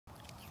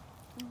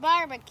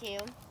barbecue,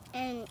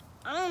 and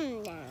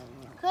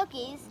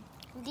cookies,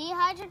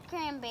 dehydrated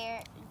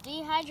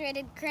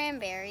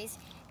cranberries,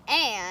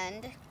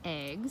 and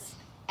Eggs.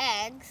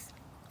 eggs,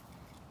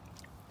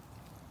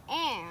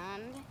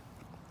 and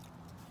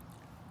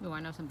Oh, I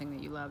know something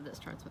that you love that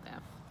starts with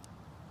F.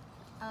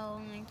 oh,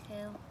 me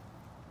too.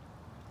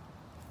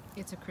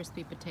 It's a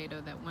crispy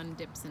potato that one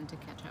dips into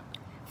ketchup.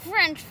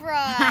 French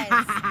fries.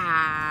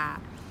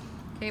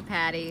 Okay,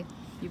 Patty,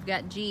 you've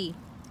got G.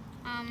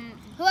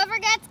 Whoever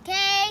gets K,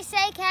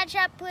 say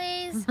ketchup,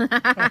 please.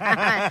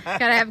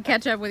 Gotta have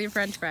ketchup with your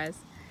French fries.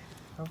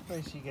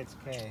 Hopefully she gets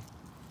K.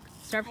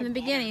 Start from the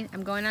beginning.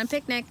 I'm going on a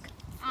picnic.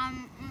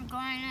 I'm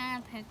going on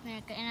a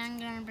picnic, and I'm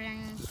gonna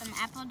bring some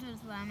apple juice,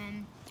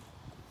 lemon,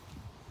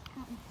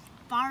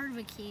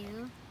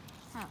 barbecue,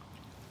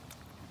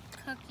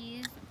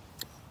 cookies,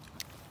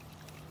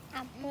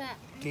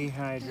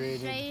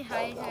 Dehydrated. raisins,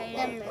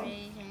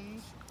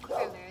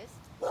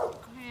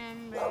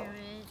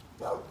 cranberries.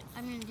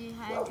 I mean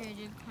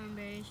dehydrated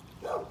cranberries.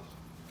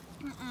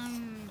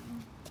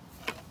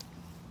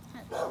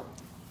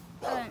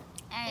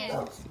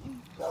 Eggs,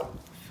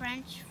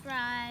 French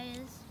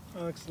fries,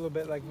 Oh, looks a little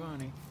bit like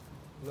Vonnie.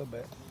 A little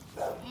bit.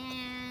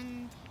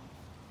 and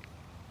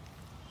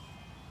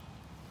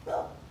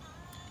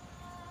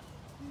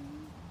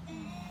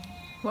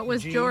What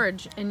was G.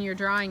 George in your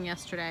drawing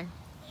yesterday?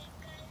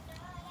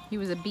 He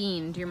was a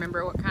bean. Do you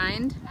remember what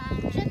kind?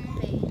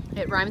 chickpea.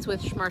 It rhymes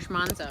with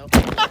schmarshmanzo.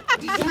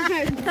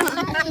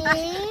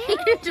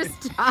 You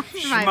just stopped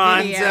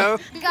my video.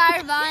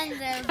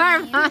 Schmonzo.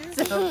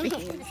 Garbanzo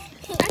beans.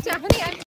 Garbanzo beans.